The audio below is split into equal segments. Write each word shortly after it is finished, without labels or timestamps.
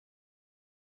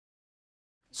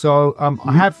So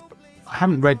I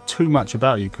haven't read too much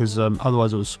about you because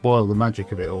otherwise it would spoil the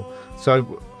magic of it all.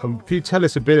 So if you tell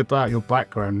us a bit about your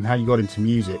background and how you got into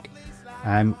music,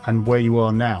 and where you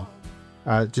are now,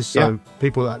 just so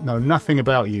people that know nothing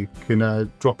about you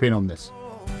can drop in on this.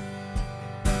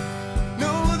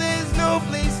 No, there's no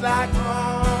place like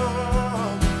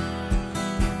home.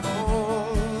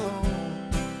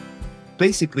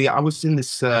 Basically, I was in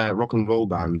this rock and roll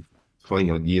band 20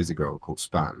 odd years ago called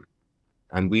Span.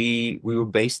 And we were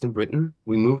based in Britain.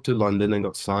 We moved to London and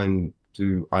got signed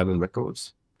to Island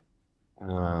Records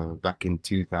back in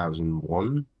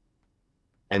 2001.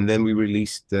 And then we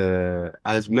released,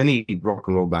 as many rock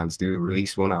and roll bands do,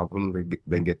 release one album,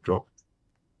 then get dropped.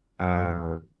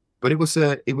 But it was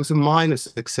a minor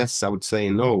success, I would say,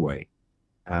 in Norway,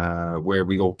 where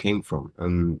we all came from,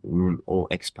 and we were all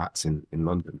expats in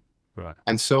London. Right.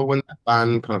 And so when that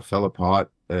band kind of fell apart,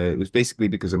 it was basically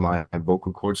because of my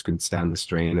vocal cords couldn't stand the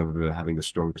strain of having the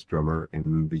strongest drummer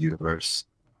in the universe,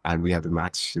 and we had to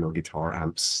match, guitar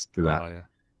amps to that. Oh, yeah.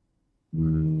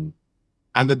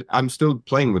 And I'm still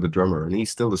playing with the drummer, and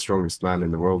he's still the strongest man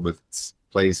in the world, but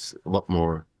plays a lot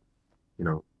more.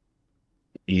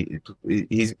 He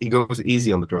goes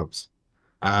easy on the drums.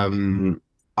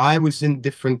 I was in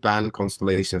different band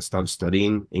constellations. Started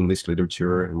studying English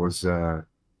literature, and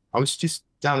I was just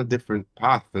down a different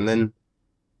path, and then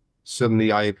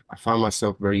suddenly I found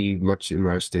myself very much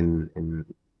immersed in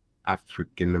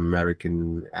African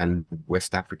American and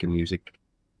West African music,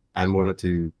 and wanted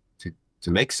to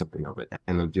make something of it.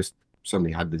 And I just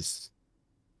suddenly had this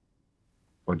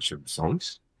bunch of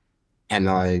songs, and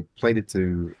I played it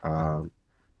to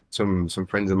some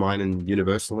friends of mine in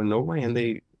Universal in Norway, and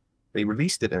they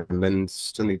released it, and then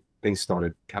suddenly things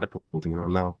started catapulting.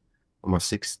 I'm now on my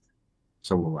 6th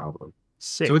solo album.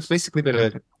 So it's basically been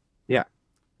a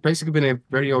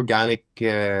very organic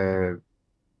path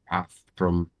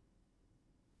from,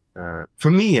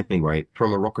 for me anyway,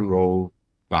 from a rock and roll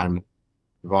band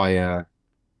via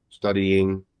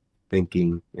studying,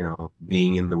 thinking,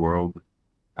 being in the world,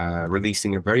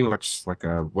 releasing a very much like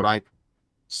what I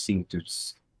seem to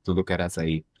look at as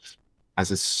a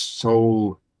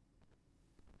soul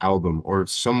album, or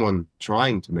someone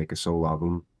trying to make a soul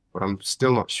album, but I'm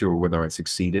still not sure whether I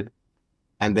succeeded.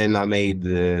 And then I made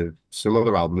some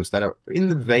other albums that are in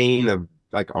the vein of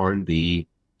like R&B,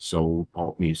 soul,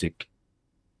 pop music.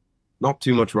 Not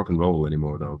too much rock and roll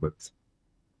anymore, though. But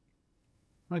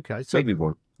okay, so maybe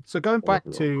one. So going back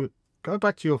to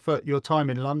your time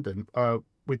in London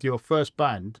with your first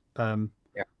band,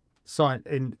 signed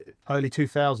in early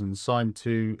 2000s, signed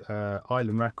to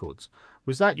Island Records.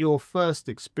 Was that your first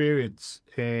experience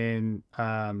in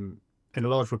a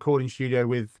large recording studio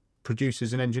with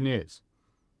producers and engineers?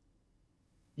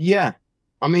 Yeah,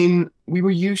 I mean, we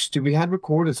had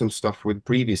recorded some stuff with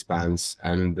previous bands,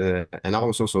 and I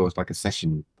was also like a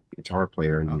session guitar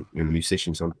player and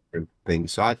musician, on different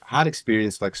things. So I had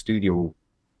experienced like studio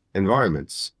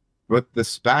environments. But the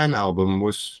Span album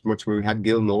was much where we had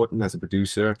Gil Norton as a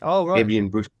producer. Oh, right. Adrian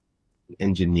Bushby,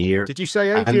 engineer. Did you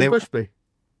say Adrian Bushby?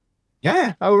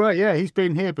 Yeah. Oh, right. Yeah, he's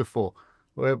been here before.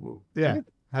 Well, yeah.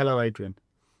 Hello, Adrian.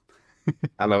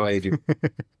 Hello, Adrian.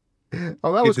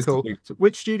 Oh, that was cool. So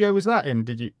which studio was that in?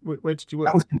 Where did you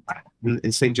work? That was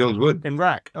in St. John's Wood. In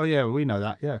Rack. Oh, yeah, we know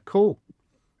that. Yeah, cool.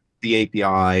 The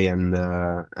API and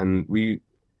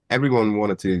everyone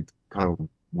wanted to kind of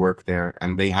work there,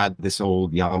 and they had this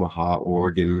old Yamaha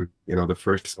organ, one of the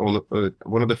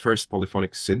first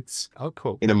polyphonic synths. Oh,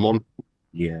 cool. In a month.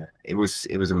 Yeah, it was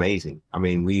amazing. I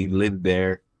mean, we lived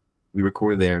there, we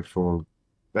recorded there for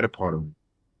better part of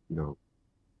a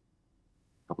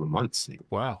couple of months.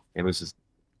 Wow. It was just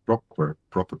proper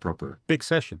big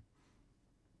session.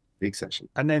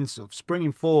 And then sort of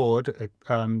springing forward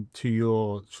to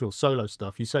your solo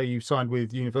stuff, you say you signed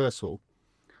with Universal.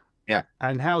 Yeah.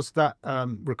 And how's that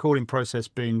recording process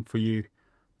been for you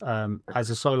as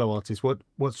a solo artist? Do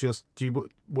you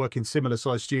work in similar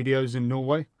sized studios in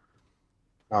Norway?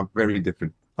 Very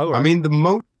different. Oh, right. I mean,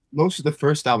 most of the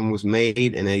first album was made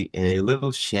in a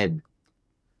little shed,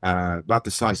 about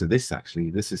the size of this.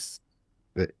 Actually, this is,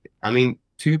 I mean,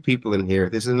 2 people in here.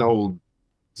 This is an old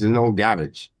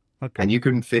garage. Okay. And you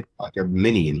couldn't fit like a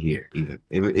mini in here either.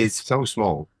 It's so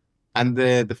small. And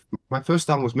my first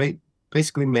album was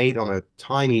basically made on a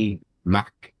tiny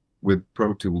Mac with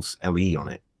Pro Tools LE on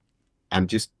it, and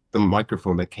just the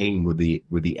microphone that came with the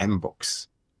M box.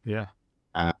 Yeah.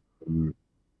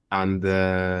 And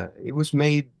it was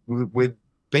made with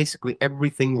basically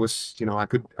everything was, I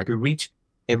could reach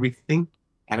everything.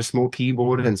 Had a small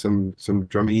keyboard and some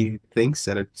drummy things,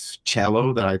 and a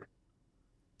cello that I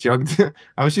jugged.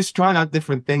 I was just trying out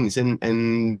different things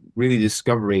and really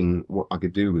discovering what I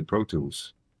could do with Pro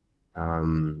Tools,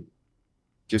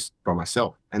 just by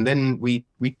myself. And then we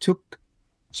took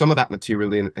some of that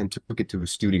material in and took it to a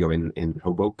studio in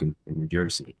Hoboken in New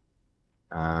Jersey.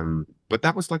 But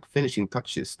that was like finishing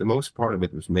touches. The most part of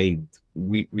it was made.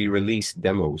 We released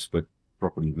demos, but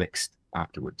properly mixed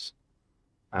afterwards.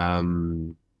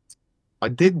 I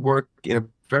did work in a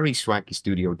very swanky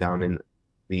studio down in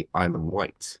the Isle of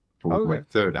Wight for my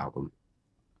third album,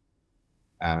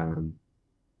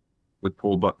 with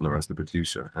Paul Butler as the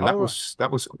producer, and that was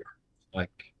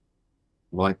like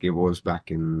it was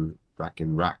back in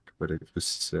Rack, but it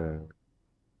was for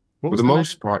the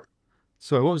most part.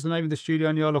 So, what was the name of the studio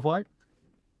in the Isle of Wight?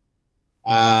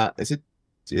 Is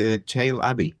it Chale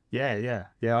Abbey? Yeah.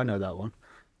 I know that one.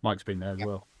 Mike's been there as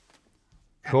well.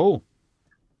 Cool.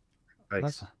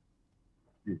 Nice.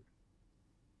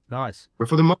 Nice. But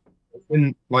for the most, I've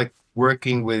been like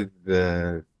working with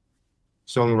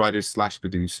songwriters /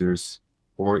 producers,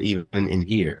 or even in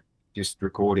here, just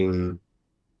recording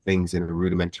things in a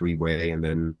rudimentary way, and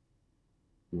then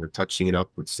touching it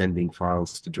up with sending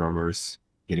files to drummers,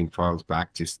 getting files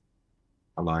back, just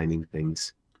aligning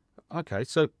things. Okay,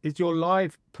 so is your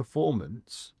live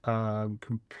performance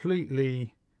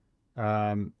completely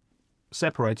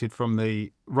separated from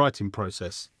the writing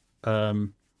process?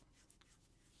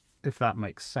 If that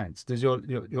makes sense. Does your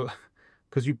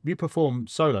because you perform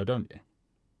solo, don't you?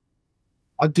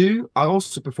 I do. I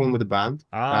also perform with a band,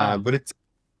 but it's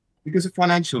because of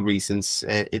financial reasons.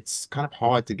 It's kind of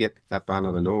hard to get that band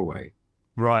out of Norway.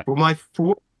 Right. But my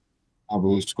fourth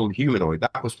album was called Humanoid.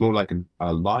 That was more like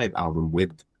a live album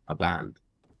with a band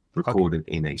recorded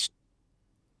in a.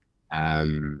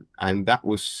 And that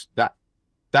was that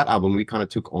album we kind of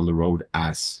took on the road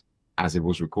as it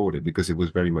was recorded, because it was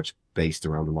very much based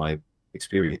around the live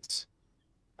experience.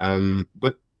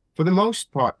 But for the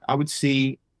most part, I would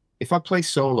see if I play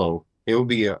solo, it will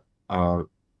be an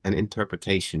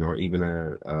interpretation or even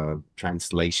a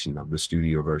translation of the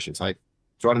studio versions. I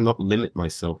try to not limit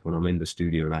myself when I'm in the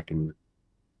studio, and I can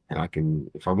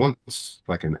if I want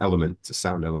like an element, a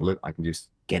sound element, I can just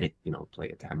get it, play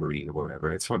a tambourine or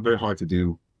whatever. It's very hard to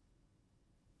do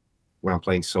when I'm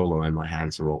playing solo and my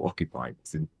hands are all occupied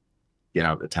to get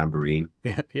out the tambourine.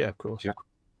 Yeah, of course. Yeah.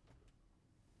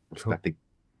 Cool.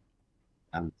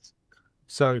 And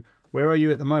so, where are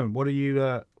you at the moment? What are you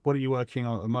working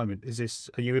on at the moment?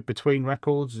 Are you in between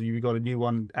records? Have you got a new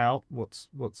one out? What's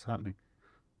happening?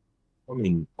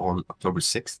 Coming on October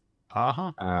 6th.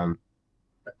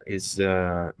 Is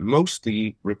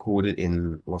mostly recorded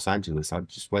in Los Angeles. I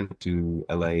just went to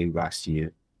LA last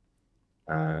year,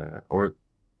 or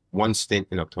one stint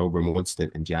in October and one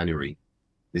stint in January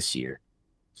this year,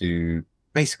 to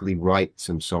basically write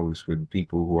some songs with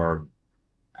people who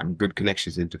have good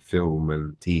connections into film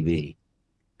and TV.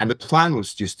 And the plan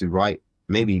was just to write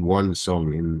maybe one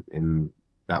song in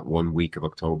that 1 week of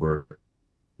October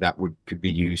that could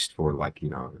be used for, like,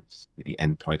 the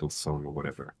end title song or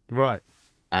whatever. Right.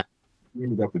 And we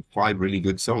ended up with 5 really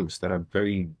good songs that are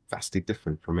very vastly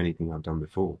different from anything I've done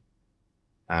before.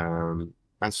 And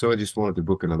so I just wanted to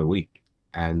book another week,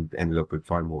 and ended up with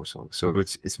 5 more songs. So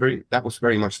that was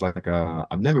very much like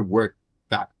I've never worked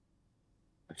that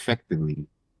effectively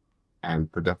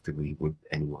and productively with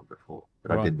anyone before,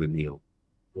 but I did with Neil,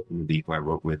 the people I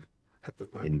wrote with.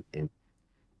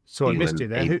 So I missed you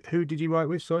there. Who did you write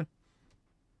with? Sorry,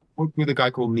 worked with a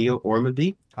guy called Neil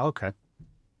Ormandy. Okay.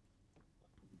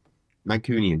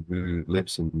 Mancunian who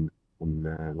lives in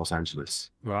Los Angeles,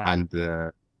 right?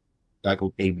 And guy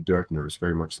called Abe Dirtner is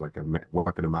very much like a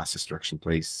weapon of mass destruction.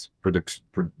 Does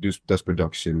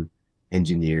production,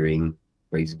 engineering,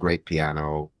 plays great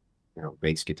piano,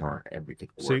 bass guitar, everything.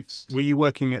 So works. Were you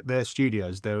working at their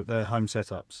studios, their home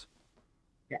setups?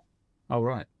 Yeah. Oh,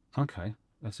 right. Okay,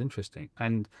 that's interesting.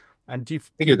 And do you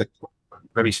figure that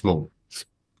very small?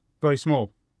 Very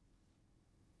small.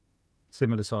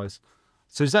 Similar size.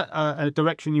 So is that a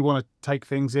direction you want to take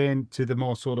things in, to the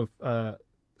more sort of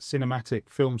cinematic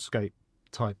filmscape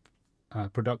type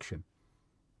production?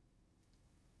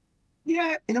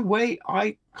 Yeah, in a way,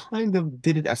 I kind of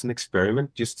did it as an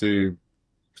experiment, just to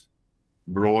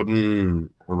broaden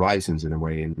horizons in a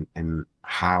way, and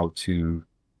how to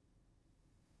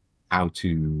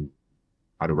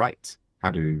write,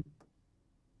 how to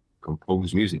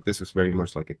compose music. This was very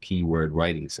much like a keyword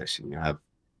writing session. You have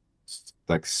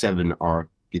like 7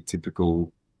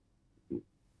 archetypical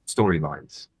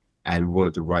storylines, and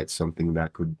wanted to write something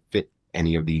that could fit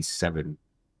any of these 7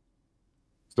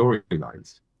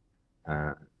 storylines,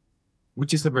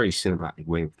 which is a very cinematic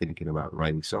way of thinking about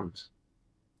writing songs.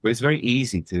 But it's very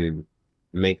easy to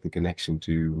make the connection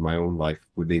to my own life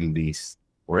within these,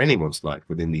 or anyone's life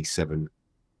within these 7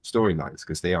 storylines,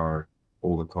 because they are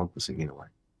all encompassing in a way.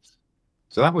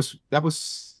 So that was.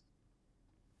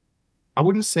 I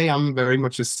wouldn't say I'm very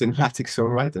much a cinematic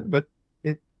songwriter, but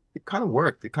it kind of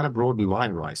worked. It kind of broadened my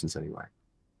horizons anyway.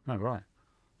 Oh, right.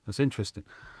 That's interesting.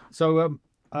 So,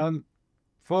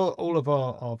 for all of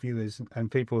our viewers and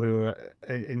people who are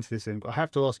into this, I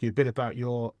have to ask you a bit about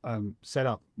your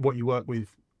setup, what you work with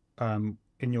in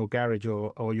your garage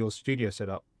or your studio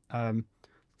setup.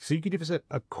 So you could give us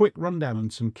a quick rundown on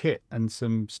some kit and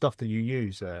some stuff that you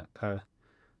use,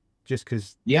 just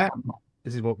because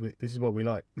this is what we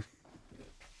like.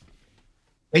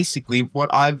 Basically,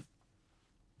 what I've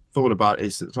thought about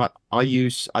is that I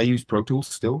use Pro Tools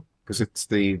still, because it's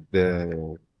the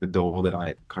DAW that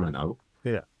I kind of know.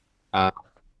 Yeah.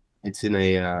 It's in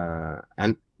a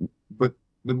but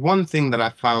the one thing that I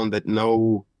found that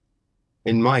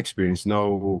in my experience,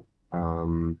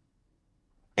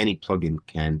 any plugin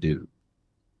can do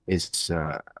is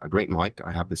a great mic.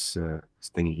 I have this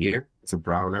thingy here. It's a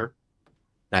Browner.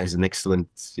 That is an excellent,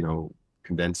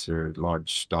 condenser,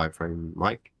 large diaphragm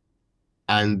mic,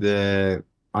 and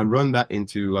I run that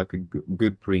into like a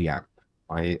good preamp.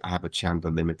 I have a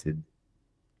Chandler Limited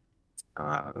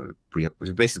preamp, which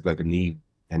is basically like a Neve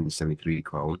 1073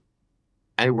 clone,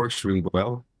 and it works really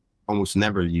well. Almost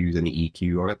never use any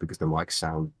EQ on it because the mics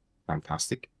sound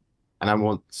fantastic, and I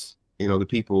want the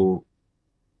people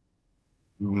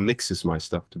who mixes my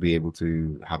stuff to be able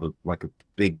to have a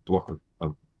big block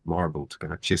of marble to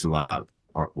kind of chisel out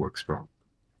artworks from.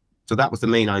 So that was the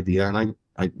main idea, and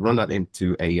I run that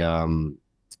into a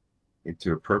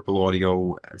Purple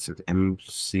Audio, it's an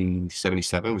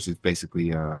MC77, which is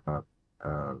basically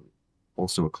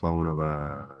also a clone of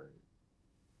a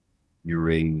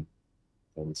Uray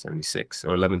 1176 or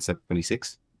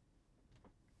 1176,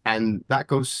 and that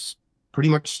goes pretty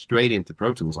much straight into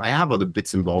Pro Tools. I have other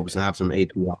bits and bobs. I have some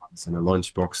APIs and a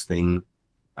lunchbox thing.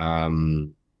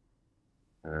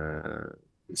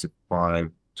 It's a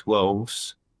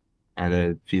 512s and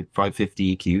a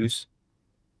 550 EQs.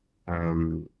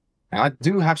 And I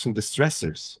do have some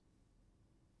distressors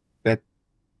that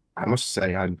I must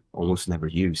say I almost never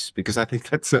use, because I think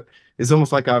it's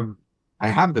almost like I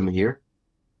have them here,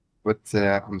 but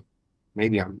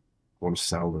maybe I want to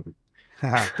sell them.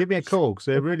 Give me a call, because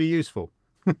they're really useful.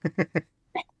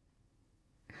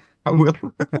 I will.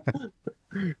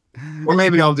 Or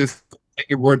maybe I'll just take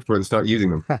your word for it and start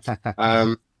using them.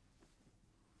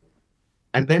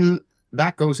 And then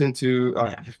that goes into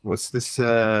what's this?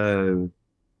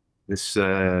 It's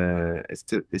a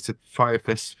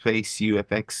Fireface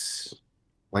UFX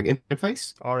like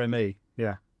interface. RME,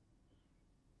 yeah.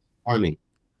 RME,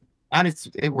 and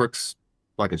it works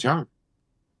like a charm,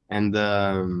 and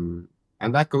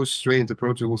that goes straight into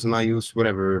Pro Tools, and I use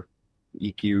whatever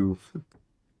EQ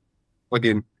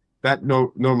plugin that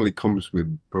normally comes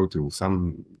with Pro Tools.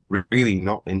 I'm really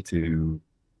not into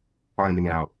finding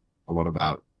out a lot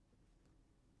about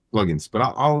plugins, but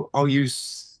I'll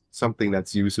use something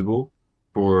that's usable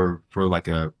for like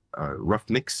a rough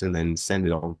mix, and then send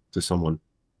it on to someone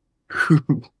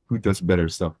who does better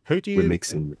stuff with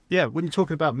mixing. Yeah, when you're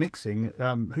talking about mixing,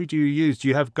 who do you use? Do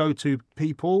you have go-to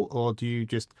people, or do you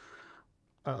just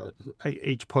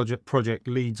each project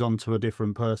leads onto a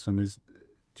different person?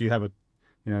 Do you have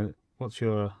what's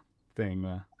your thing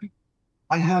there?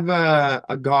 I have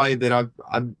a guy that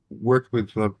I've worked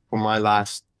with for my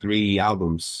last 3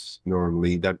 albums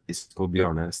normally, that is called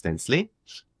Bjarne Stensli,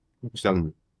 who's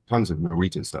done tons of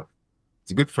Norwegian stuff.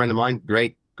 He's a good friend of mine,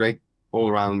 great all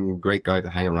around great guy to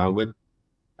hang around with.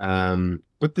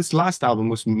 But this last album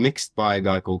was mixed by a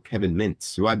guy called Kevin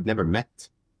Mintz, who I've never met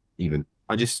even.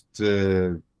 I just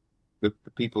the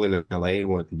people in LA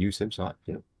wanted to use him, so I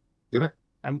do it.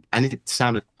 And it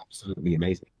sounded absolutely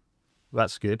amazing.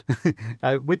 That's good.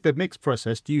 With the mix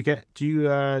process, do you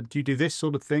do this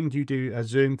sort of thing? Do you do a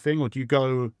Zoom thing, or do you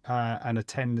go and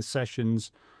attend the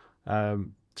sessions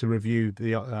to review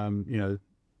the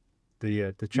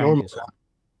changes? Normally,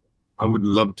 I would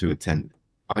love to attend.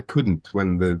 I couldn't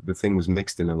when the thing was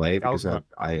mixed in LA, because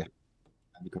I have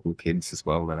a couple of kids as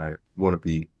well that I want to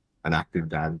be an active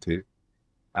dad to.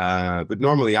 But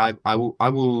normally I'll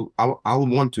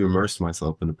want to immerse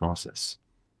myself in the process.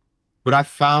 But I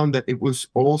found that it was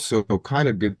also kind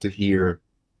of good to hear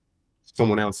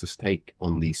someone else's take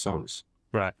on these songs.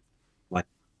 Right. Like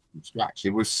from scratch.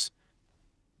 It was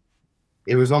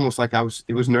almost like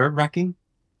it was nerve-wracking,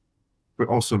 but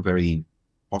also very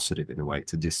positive in a way,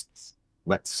 to just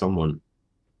let someone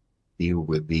deal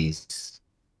with these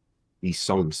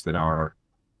songs that are,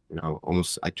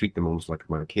 almost, I treat them almost like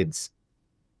my kids.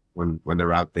 when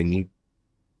they're out, they need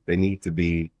to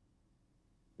be,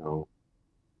 you know,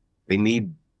 they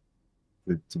need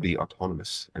to be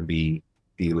autonomous and be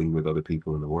dealing with other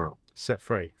people in the world. Set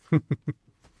free.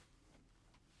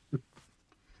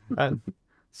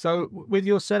 So with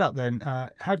your setup then,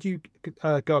 how do you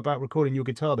go about recording your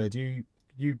guitar there? Do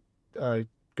you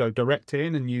go direct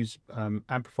in and use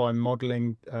amplifier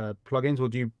modeling plugins, or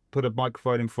do you put a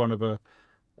microphone in front of an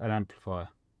amplifier?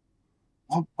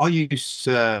 I'll use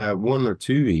one or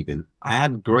two even. I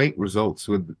had great results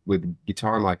with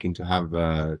guitar miking to have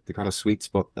the kind of sweet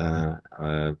spot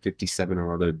 57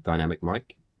 or other dynamic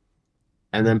mic,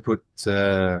 and then put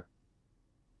a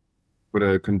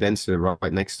condenser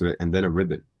right next to it, and then a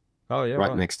ribbon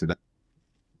right next to that,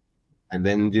 and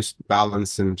then just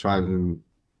balance and try and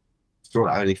sort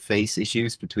out any phase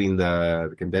issues between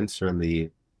the condenser and the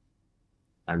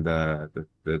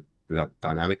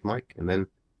dynamic mic, and then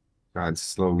try and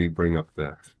slowly bring up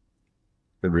the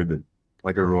ribbon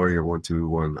like a Royer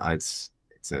 121. It's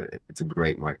a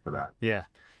great mic for that. Yeah,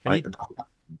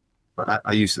 but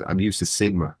I use a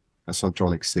Sigma, a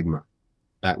Sontronic Sigma.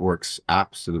 That works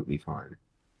absolutely fine.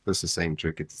 It's the same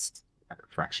trick. It's at a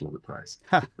fraction of the price.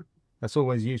 That's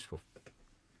always useful.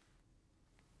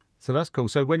 So that's cool.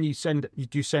 So when you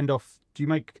do you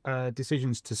make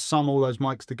decisions to sum all those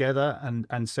mics together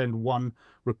and send one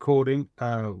recording,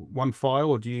 one file,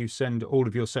 or do you send all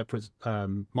of your separate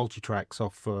multi-tracks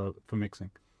off for mixing?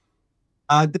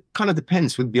 It kind of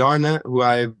depends. With Bjarne, who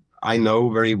I know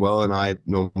very well, and I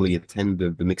normally attend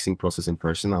the mixing process in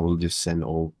person, I will just send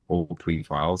all 3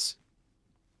 files.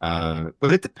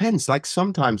 But it depends. Like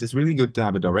sometimes it's really good to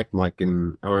have a direct mic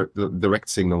or the direct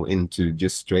signal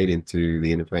straight into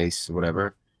the interface,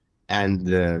 whatever,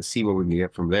 and see what we can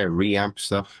get from there. Reamp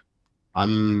stuff.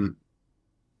 I'm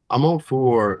all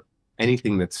for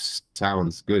anything that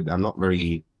sounds good. I'm not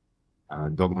very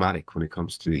dogmatic when it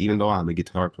comes to, even though I'm a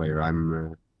guitar player,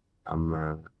 I'm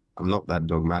not that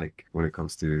dogmatic when it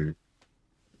comes to.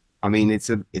 I mean, it's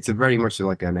a very much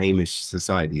like an Amish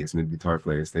society, isn't it? Guitar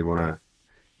players, they won't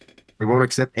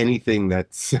accept anything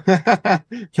that's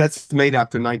that's made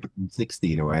after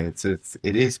 1960 in a way.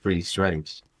 It is pretty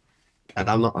strange, and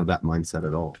I'm not of that mindset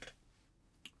at all.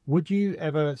 Do you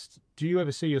ever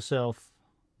see yourself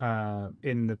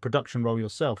in the production role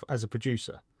yourself as a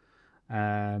producer?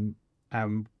 And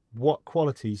what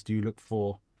qualities do you look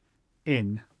for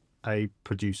in a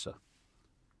producer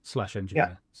 / engineer?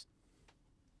 Yeah.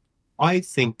 I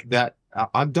think that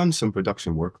I've done some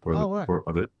production work for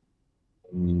others.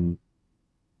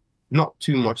 Not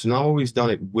too much, and I've always done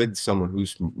it with someone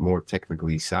who's more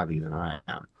technically savvy than I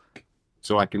am.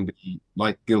 So I can be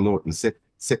like Gil Norton, sit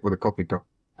with a coffee cup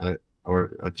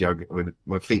or a jug with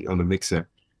my feet on the mixer,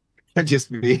 and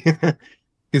just be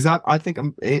because I think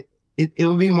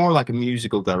it'll be more like a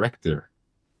musical director.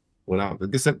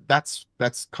 Because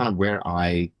that's kind of where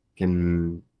I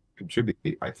can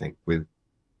contribute. I think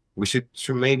we should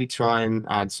maybe try and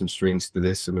add some strings to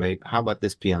this, and maybe how about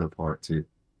this piano part too?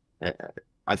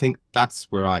 I think that's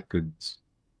where I could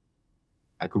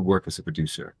work as a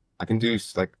producer. I can do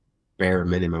like bare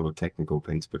minimum of technical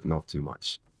things, but not too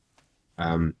much.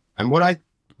 And what I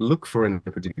look for in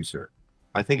a producer,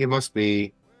 I think it must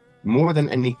be more than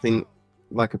anything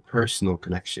like a personal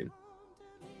connection.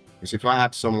 Because if I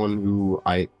have someone who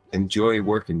I enjoy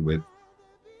working with,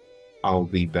 I'll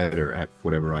be better at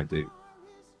whatever I do.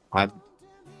 I've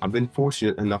been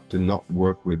fortunate enough to not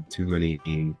work with too many.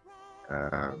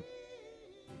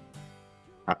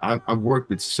 I've worked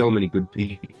with so many good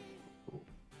people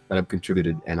that have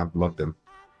contributed, and I've loved them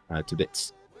to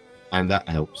bits, and that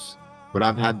helps. But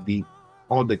I've had the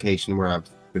odd occasion where I've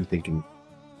been thinking,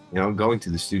 going to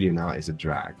the studio now is a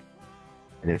drag,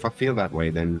 and if I feel that way,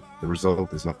 then the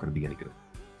result is not going to be any good.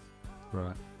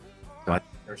 Right. So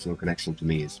personal connection to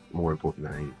me is more important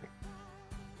than anything.